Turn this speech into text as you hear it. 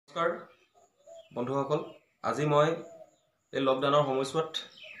নমস্কাৰ বন্ধুসকল আজি মই এই লকডাউনৰ সময়ছোৱাত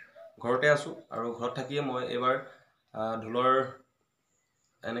ঘৰতে আছো আৰু ঘৰত থাকিয়ে মই এবাৰ ঢোলৰ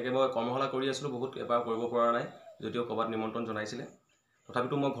এনেকৈ মই কৰ্মশালা কৰি আছিলোঁ বহুত এবাৰ কৰিব পৰা নাই যদিও ক'ৰবাত নিমন্ত্ৰণ জনাইছিলে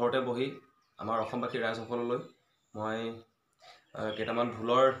তথাপিতো মই ঘৰতে বহি আমাৰ অসমবাসী ৰাইজসকললৈ মই কেইটামান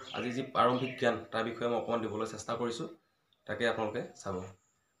ঢোলৰ আজি যি প্ৰাৰম্ভিক জ্ঞান তাৰ বিষয়ে মই অকণমান দিবলৈ চেষ্টা কৰিছোঁ তাকে আপোনালোকে চাব।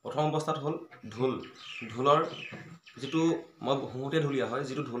 প্ৰথম অৱস্থাত হ'ল ঢোল। ঢোলৰ যিটো মই হুঁতে ঢুলীয়া হয়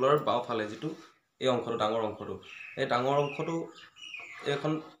যিটো ঢোলৰ বাওঁফালে যিটো এই অংশটো ডাঙৰ অংশটো এই ডাঙৰ অংশটো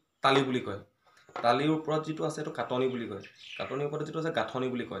এখন তালি বুলি কয়। তালিৰ ওপৰত যিটো আছে এইটো কাটনি বুলি কয়। কাটনিৰ ওপৰত যিটো আছে গাঁথনি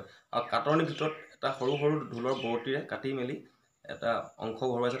বুলি কয় আৰু কাটনিৰ ভিতৰত এটা সৰু সৰু ঢোলৰ বৰতিৰে কাটি মেলি এটা অংশ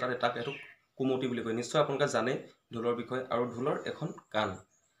ভৰোৱাইছে তাত এটাক এইটো কুমতি বুলি কয়। নিশ্চয় আপোনালোকে জানে ঢোলৰ বিষয়ে। আৰু ঢোলৰ এখন কাণ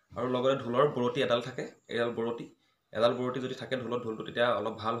আৰু লগতে ঢোলৰ বৰতি এডাল থাকে। এডাল বৰতি যদি থাকে ঢোলটো তেতিয়া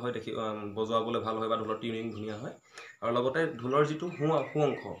অলপ ভাল হয় দেখি বজোৱাবলৈ ভাল হয় বা ঢোলৰ টিউনিং ধুনীয়া হয়। আৰু লগতে ঢোলৰ যিটো সু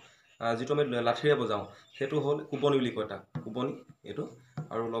অংশ যিটো আমি লাঠিৰে বজাওঁ সেইটো হ'ল কোবনি বুলি কয় তাক কোবনি এইটো।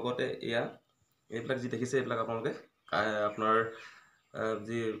 আৰু লগতে এইবিলাক যি দেখিছে এইবিলাক আপোনালোকে আপোনাৰ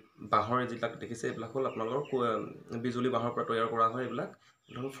যি বাঁহৰ যিবিলাক দেখিছে এইবিলাক হ'ল আপোনালোকৰ বিজুলী বাঁহৰ পৰা তৈয়াৰ কৰা হয়। এইবিলাক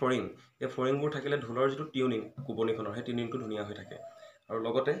ধৰক ফৰিং। এই ফৰিংবোৰ থাকিলে ঢোলৰ যিটো টিউনিং কোবনিখনৰ সেই টিউনিংটো ধুনীয়া হৈ থাকে। আৰু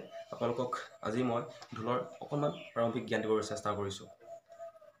লগতে আপোনালোকক আজি মই ঢোলৰ অকণমান প্ৰাৰম্ভিক জ্ঞান দিবলৈ চেষ্টা কৰিছোঁ।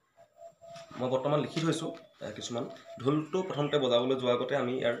 মই বৰ্তমান লিখি থৈছোঁ কিছুমান। ঢোলটো প্ৰথমতে বজাবলৈ যোৱাৰ আগতে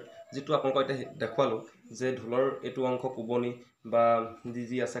আমি ইয়াৰ যিটো আপোনালোকক এতিয়া দেখুৱালোঁ যে ঢোলৰ এইটো অংশ কোবনি বা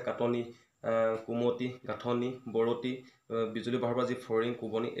যি আছে কাটনি কুমতি গাঁথনি বৰতি বিজুলী বাঁহৰ পৰা যি ফৰিং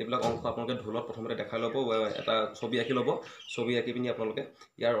কোবনি এইবিলাক অংশ আপোনালোকে ঢোলত প্ৰথমতে দেখাই ল'ব। এটা ছবি আঁকি ল'ব। ছবি আঁকি পিনি আপোনালোকে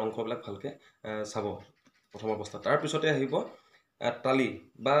ইয়াৰ অংশবিলাক ভালকৈ চাব প্ৰথম অৱস্থাত। তাৰপিছতে আহিব তালি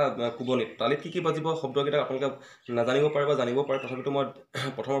বা কোবনিত। তালিত কি বাজিব শব্দকেইটা আপোনালোকে নাজানিব পাৰে বা জানিব পাৰে। তথাপিতো মই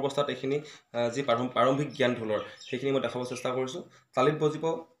প্ৰথম অৱস্থাত এইখিনি যি প্ৰাৰম্ভিক জ্ঞান ঢোলৰ সেইখিনি মই দেখাব চেষ্টা কৰিছোঁ। তালিত বজিব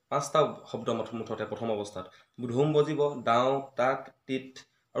 5টা শব্দ মুঠতে প্ৰথম অৱস্থাত। ধুম বজিব, ডাওঁ, টাক, টিট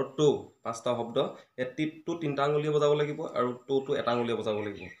আৰু টৌ 5টা শব্দ। এই টিটটো 3টা আঙুলিয়ে বজাব লাগিব আৰু টৌটো এটা আঙুলিয়ে বজাব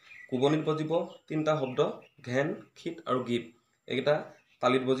লাগিব। কোবনিত বজিব 3টা শব্দ ঘেন, খিত আৰু গীত। এইকেইটা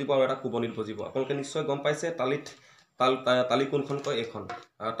তালিত বজিব আৰু এটা কোবনিত বজিব। আপোনালোকে নিশ্চয় গম পাইছে তালি কোনখন কয় এইখন।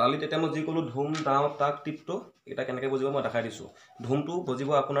 তালিত এতিয়া মই যি ক'লোঁ ধুম, ডাওঁ, টাক, টিটটো এইকেইটা কেনেকৈ বজিব মই দেখাই দিছোঁ। ধুমটো বজিব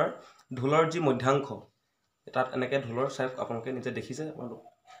আপোনাৰ ঢোলৰ যি মধ্যাংশ তাত এনেকৈ ঢোলৰ চাইপ আপোনালোকে নিজে দেখিছে। আপোনালোক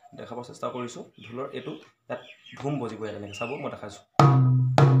দেখাব চেষ্টা কৰিছোঁ। ঢোলৰ এইটো ইয়াত ধুম বজিব ইয়াত এনেকৈ চাব মই দেখাইছোঁ।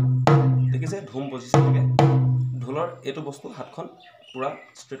 দেখিছে ধুম বজিছে এনেকৈ। ঢোলৰ এইটো বস্তু হাতখন পূৰা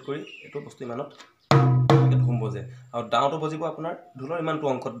ষ্ট্ৰেইট কৰি এইটো বস্তু ইমানত এনেকৈ ধুম বজে। আৰু ডাওঁটো বজিব আপোনাৰ ঢোলৰ ইমানটো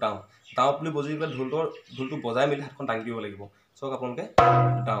অংশত ডাওঁ বুলি বজিলে ঢোলটো বজাই মেলি হাতখন দাঙি দিব লাগিব। চাওক আপোনালোকে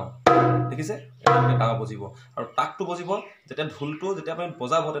ডাওঁ দেখিছে এনেকৈ ডাওঁ বজিব। আৰু টাকটো বজিব যেতিয়া আপুনি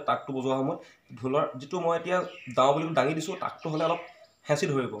বজাব টাকটো বজোৱা সময়ত ঢোলৰ যিটো মই এতিয়া ডাওঁ বুলি দাঙি দিছোঁ টাকটো হ'লে অলপ হেঁচি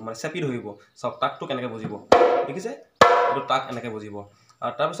ধৰিব মানে চেপি ধৰিব। চাওক টাকটো কেনেকৈ বজিব দেখিছে এইটো টাক এনেকৈ বজিব।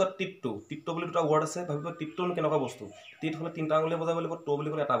 আৰু তাৰপিছত টিটটো বুলি দুটা ৱৰ্ড আছে। ভাবিব টিটটো কেনেকুৱা বস্তু। টিট হ'লে 3টা আঙুলিয়ে বজাব লাগিব। টৌ বুলি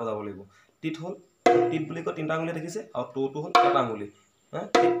ক'লে এটা বজাব লাগিব। টিট বুলি কয় 3টা আঙুলিয়ে দেখিছে আৰু টৌটো হ'ল এটা আঙুলি।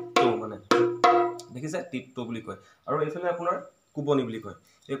 টিট টৌ মানে দেখিছে টিট টৌ বুলি কয়। আৰু এইফালে আপোনাৰ কোবনি বুলি কয়।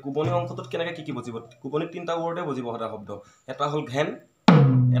 এই কোবনি অংশটোত কেনেকৈ কি বজিব। কোবনিত 3টা ৱৰ্ডে বজিব সদায় শব্দ। এটা হ'ল ঘেন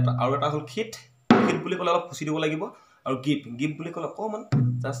আৰু এটা হ'ল খিত বুলি ক'লে অলপ খুচি দিব লাগিব। আৰু গীপ বুলি ক'লে অকণমান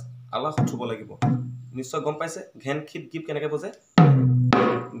জাষ্ট আলাস থ'ব লাগিব। নিশ্চয় গম পাইছে ঘেন খিত গীপ কেনেকৈ বজে।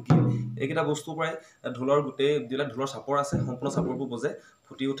 এইকেইটা বস্তুৰ পৰাই ঢোলৰ গোটেই যিবিলাক ঢোলৰ চাপৰ আছে সম্পূৰ্ণ চাপৰবোৰ বজে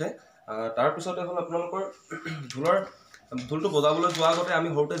ফুটি উঠে। তাৰপিছতে হ'ল আপোনালোকৰ ঢোলটো বজাবলৈ যোৱাৰ আগতে আমি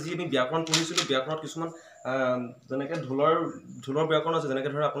সৰুতে যি আমি ব্যাকৰণ পঢ়িছিলোঁ ব্যাকৰণত কিছুমান যেনেকৈ ঢোলৰ ব্যাকৰণ আছে। যেনেকৈ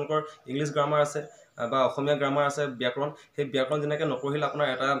ধৰক আপোনালোকৰ ইংলিছ গ্ৰামাৰ আছে বা অসমীয়া গ্ৰামাৰ আছে ব্যাকৰণ। সেই ব্যাকৰণ যেনেকৈ নপঢ়িলে আপোনাৰ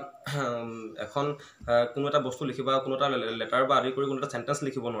এখন কোনো এটা বস্তু লিখিব কোনো এটা লেটাৰ বা আদি কৰি কোনো এটা চেণ্টেঞ্চ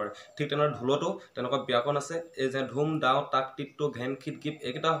লিখিব নোৱাৰে। ঠিক তেনেদৰে ঢোলতো তেনেকুৱা ব্যাকৰণ আছে। এই যে ধুম, ডাওঁ, টাক, টিটটো, ঘেন, খিত, গীপ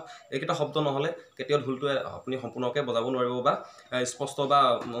এইকেইটা শব্দ নহ'লে কেতিয়াও ঢোলটোৱে আপুনি সম্পূৰ্ণকৈ বজাব নোৱাৰিব বা স্পষ্ট বা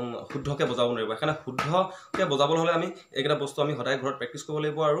শুদ্ধকৈ বজাব নোৱাৰিব। সেইকাৰণে শুদ্ধকৈ বজাবলৈ হ'লে আমি এইকেইটা বস্তু আমি সদায় ঘৰত প্ৰেক্টিছ কৰিব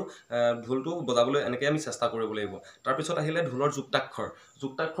লাগিব আৰু ঢোলটো বজাবলৈ এনেকৈ আমি চেষ্টা কৰিব লাগিব। তাৰপিছত আহিলে ঢোলৰ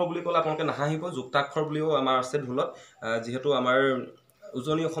যুক্তাক্ষৰ বুলি ক'লে আপোনালোকে নাহাঁহিব। যুক্তাক্ষৰ বুলিও আমাৰ আছে ঢোলত। যিহেতু আমাৰ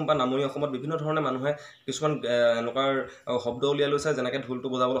উজনি অসম বা নামনি অসমত বিভিন্ন ধৰণে মানুহে কিছুমান এনেকুৱা শব্দ উলিয়াই লৈছে যেনেকৈ ঢোলটো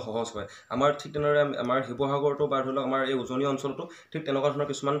বজাবলৈ সহজ হয়। আমাৰ ঠিক তেনেদৰে আমাৰ শিৱসাগৰতো বা ধৰি লওক আমাৰ এই উজনি অঞ্চলতো ঠিক তেনেকুৱা ধৰণৰ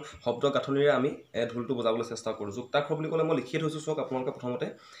কিছুমান শব্দ গাঁথনিৰে আমি ঢোলটো বজাবলৈ চেষ্টা কৰোঁ। যুক্তাক্ষৰ বুলি ক'লে মই লিখিয়ে থৈছোঁ চাওক আপোনালোকে প্ৰথমতে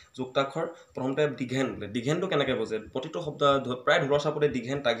প্ৰথমতে দীঘেনটো কেনেকৈ বজে। প্ৰতিটো শব্দ প্ৰায় ঢোলৰ চাপতে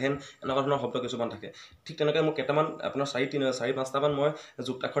দীঘেন টাঘেন এনেকুৱা ধৰণৰ শব্দ কিছুমান থাকে। ঠিক তেনেকৈ মই কেইটামান আপোনাৰ 4-5টামান মই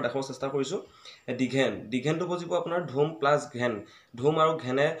যুক্তাক্ষৰ দেখাব চেষ্টা কৰিছোঁ। দীঘেনটো বজিব আপোনাৰ ধুম প্লাছ ঘেন। ধুম আৰু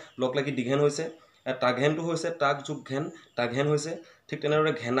ঘেনে লগ লাগি দীঘেন হৈছে। টাঘেনটো হৈছে টাক যোগ ঘেন টাঘেন হৈছে। ঠিক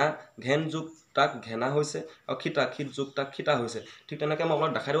তেনেদৰে ঘেনা ঘেন যোগ তাক ঘেনা হৈছে আৰু খিতা খিত যোগ তাক খিতা হৈছে ঠিক তেনেকৈ মই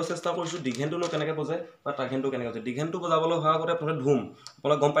আপোনাক দেখাই দিব চেষ্টা কৰিছোঁ দীঘেনটোনো কেনেকৈ বজায় বা তাঘেনটো কেনেকৈ বজায় দীঘেনটো বজাবলৈ হোৱাৰ আগতে প্ৰথমে ধুম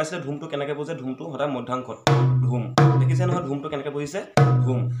আপোনাক গম পাইছিলে ধুমটো কেনেকৈ বজায় ধুমটো সদায় মধ্যাংশত ধুম দেখিছে নহয় ধুমটো কেনেকৈ বজিছে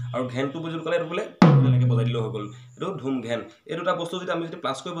ধুম আৰু ঘেনটো বুজি ক'লে এইটো বোলে তেনেকৈ বজাই দিলেও হৈ গ'ল এইটো ধুম ঘেন এই দুটা বস্তু যদি আমি যদি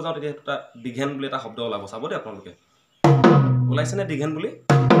প্লাছ কৰি বজাওঁ তেতিয়া এটা দীঘেন বুলি এটা শব্দ ওলাব চাব দেই আপোনালোকে ওলাইছেনে দীঘেন বুলি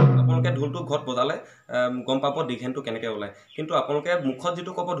আপোনালোকে ঢোলটো ঘৰত বজালে গম পাব দীঘেনটো কেনেকৈ ওলায় কিন্তু আপোনালোকে মুখত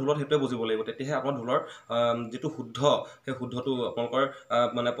যিটো ক'ব ঢোলত সেইটোৱে বুজিব লাগিব তেতিয়াহে আপোনাৰ ঢোলৰ যিটো শুদ্ধ সেই শুদ্ধটো আপোনালোকৰ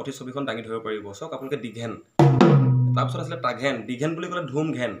মানে প্ৰতিচ্ছবিখন দাঙি ধৰিব পাৰিব চাওক আপোনালোকে দীঘেন তাৰপিছত আছিলে তাঘেন দীঘেন বুলি ক'লে ধুম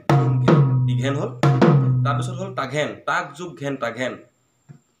ঘেন দীঘেন হ'ল তাৰপিছত হ'ল তাঘেন তাক যোগ ঘেন তাঘেন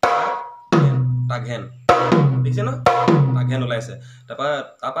তাঘেন দেখিছে ন তাঘেন ওলাইছে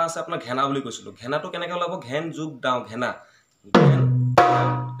তাৰপৰা আছে আপোনাৰ ঘেনা বুলি কৈছিলোঁ ঘেনাটো কেনেকৈ ওলাব ঘেন যোগ ডাও ঘেনা ঘেন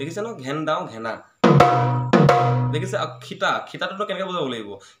দেখিছে ন ঘেন ডাও ঘেনা দেখিছে আৰু খিতা খিতাটোতো কেনেকৈ বজাব লাগিব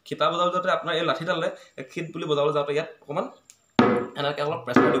খিতা বজাবলৈ যাওঁতে আপোনাৰ এই লাঠিডালে খিত বুলি বজাবলৈ যাওঁতে ইয়াত অকণমান এনেকৈ অলপ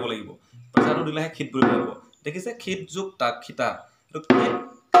প্ৰেছাৰ দিব লাগিব প্ৰেছাৰটো দিলেহে খিত বুলি বজাব দেখিছে খিত যোগ তাক খিতা এইটো খিত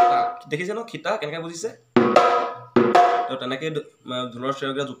তাক দেখিছে ন খিতা কেনেকৈ বুজিছে তো তেনেকৈ ঢোলৰ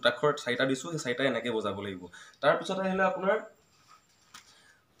চেৰগীয়া যুক্তাক্ষৰ 4টা দিছোঁ সেই 4টাই এনেকৈ বজাব লাগিব তাৰপিছত আহিলে আপোনাৰ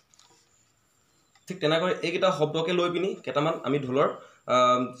ঠিক তেনেকৈ এইকেইটা শব্দকে লৈ পিনি কেইটামান আমি ঢোলৰ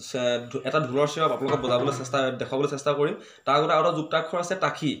এটা ঢোলৰ চেৰ আপোনালোকক বজাবলৈ দেখাবলৈ চেষ্টা কৰিম তাৰ আগতে আৰু এটা যুক্তাক্ষৰ আছে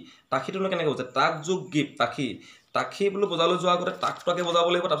তাখি তাখিটোনো কেনেকৈ বজায় তাক যোগ গীপ তাখি বুলি বজাবলৈ যোৱাৰ আগতে তাকটোকে বজাব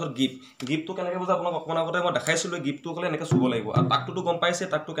লাগিব তাৰপিছত গীপটো কেনেকৈ বজায় আপোনাক অকণমান আগতে মই দেখাইছিলোঁ গীপটো ক'লে এনেকৈ চুব লাগিব আৰু তাকটোতো গম পাইছে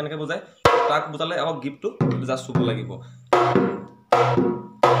তাকটো কেনেকৈ বজায় তাক বজালে আকৌ গীপটো জাষ্ট চুব লাগিব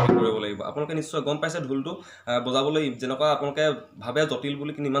কৰিব লাগিব আপোনালোকে নিশ্চয় গম পাইছে ঢোলটো বজাবলৈ যেনেকুৱা আপোনালোকে ভাবে জটিল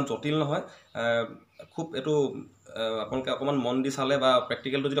বুলি কিন্তু ইমান জটিল নহয় খুব এইটো আপোনালোকে অকণমান মন দি চালে বা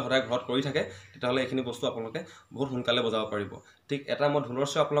প্ৰেক্টিকেলটো যদি সদায় ঘৰত কৰি থাকে তেতিয়াহ'লে এইখিনি বস্তু আপোনালোকে বহুত সোনকালে বজাব পাৰিব ঠিক এটা মই ঢোলৰ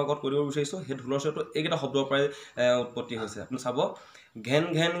চেৰ আপোনালোকৰ লগত কৰিব বিচাৰিছোঁ সেই ঢোলৰ চেৰটো এইকেইটা শব্দৰ পৰাই উৎপত্তি হৈছে আপুনি চাব ঘেন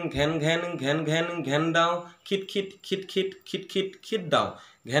ঘেন ঘেন ঘেন ঘেন ঘেন ঘেন Dao খিত খিত খিত খিত খিত খিত খিত Dao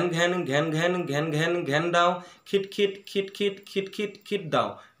ঘেন ঘেন ঘেন ঘেন ঘেন ঘেন ঘেন Dao খিত খিত খিত খিত খিত খিত খিত Dao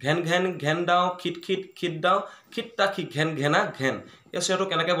ঘেন ঘেন ঘেন Dao খিত খিত খিত Dao খিত তাখি ঘেন ঘেনা ঘেন এই চেৰটো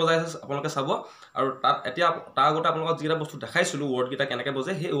কেনেকৈ বজাইছে আপোনালোকে চাব আৰু তাত এতিয়া তাৰ আগতে আপোনালোকক যিকেইটা বস্তু দেখাইছিলোঁ ৱৰ্ডকেইটা কেনেকৈ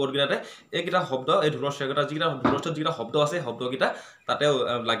বজে সেই ৱৰ্ডকেইটাতে এইকেইটা শব্দ এই ঢোলৰ চেৰকেইটা যিকেইটা ঢোলৰ চেৰত যিকেইটা শব্দ আছে সেই শব্দকেইটা তাতে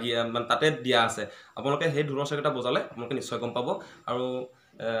লাগি মানে তাতে দিয়া আছে আপোনালোকে সেই ঢোলৰ চেৰকেইটা বজালে আপোনালোকে নিশ্চয় গম পাব আৰু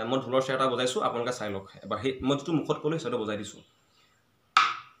মই ঢোলৰ চেৰ এটা বজাইছোঁ আপোনালোকে চাই লওক এবাৰ সেই মই যিটো মুখত ক'লোঁ সেইটো বজাই দিছোঁ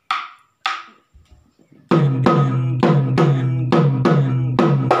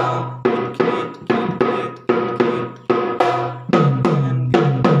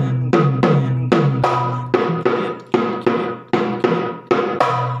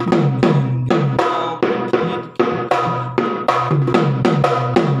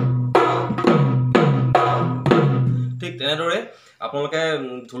ঠিক তেনেদৰে আপোনালোকে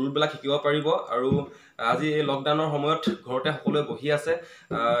ঢোলবিলাক শিকিব পাৰিব আৰু আজি এই লকডাউনৰ সময়ত ঘৰতে সকলোৱে বহি আছে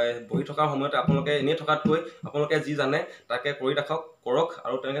বহি থকাৰ সময়তে আপোনালোকে এনেই থকাতকৈ আপোনালোকে যি জানে তাকে কৰি কৰক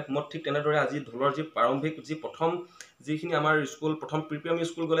আৰু তেনেকৈ মই ঠিক তেনেদৰে আজি ঢোলৰ যি প্ৰাৰম্ভিক যি প্ৰথম যিখিনি আমাৰ স্কুল প্ৰথম প্ৰিমিয়াম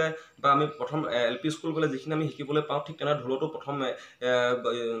স্কুল গ'লে বা আমি প্ৰথম LP স্কুল গ'লে যিখিনি আমি শিকিবলৈ পাওঁ ঠিক তেনেদৰে ঢোলতো প্ৰথম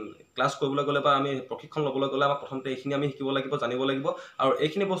ক্লাছ কৰিবলৈ গ'লে বা আমি প্ৰশিক্ষণ ল'বলৈ গ'লে আমাক প্ৰথমতে এইখিনি আমি শিকিব লাগিব জানিব লাগিব আৰু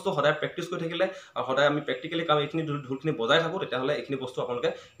এইখিনি বস্তু সদায় প্ৰেক্টিছ কৰি থাকিলে আৰু সদায় আমি প্ৰেক্টিকেলি কাম এইখিনি ঢোলখিনি বজাই থাকোঁ তেতিয়াহ'লে এইখিনি বস্তু আপোনালোকে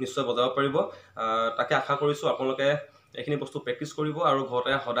নিশ্চয় বজাব পাৰিব তাকে আশা কৰিছোঁ আপোনালোকে এইখিনি বস্তু প্ৰেক্টিছ কৰিব আৰু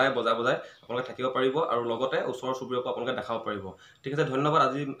ঘৰতে সদায় বজাই আপোনালোকে থাকিব পাৰিব আৰু লগতে ওচৰ চুবুৰীয়াকো আপোনালোকে দেখাব পাৰিব ঠিক আছে ধন্যবাদ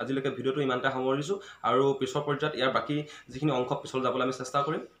আজিলৈকে ভিডিঅ'টো ইমানতে সামৰিছোঁ আৰু পিছৰ পৰ্যায়ত ইয়াৰ বাকী যিখিনি অংশ পিছলৈ যাবলৈ আমি চেষ্টা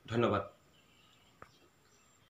কৰিম ধন্যবাদ